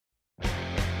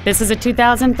This is a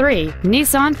 2003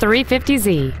 Nissan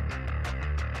 350Z.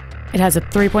 It has a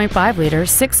 3.5-liter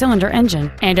six-cylinder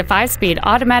engine and a 5-speed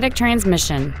automatic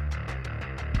transmission.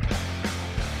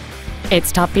 Its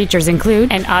top features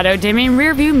include an auto-dimming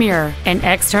rearview mirror, an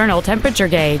external temperature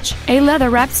gauge, a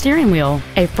leather-wrapped steering wheel,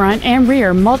 a front and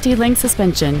rear multi-link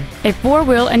suspension, a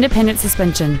 4-wheel independent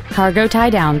suspension, cargo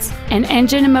tie-downs, an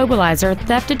engine immobilizer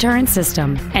theft deterrent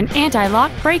system, an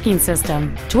anti-lock braking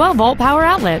system, 12-volt power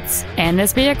outlets, and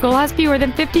this vehicle has fewer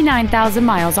than 59,000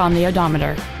 miles on the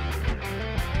odometer.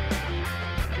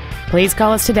 Please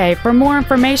call us today for more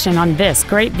information on this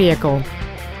great vehicle.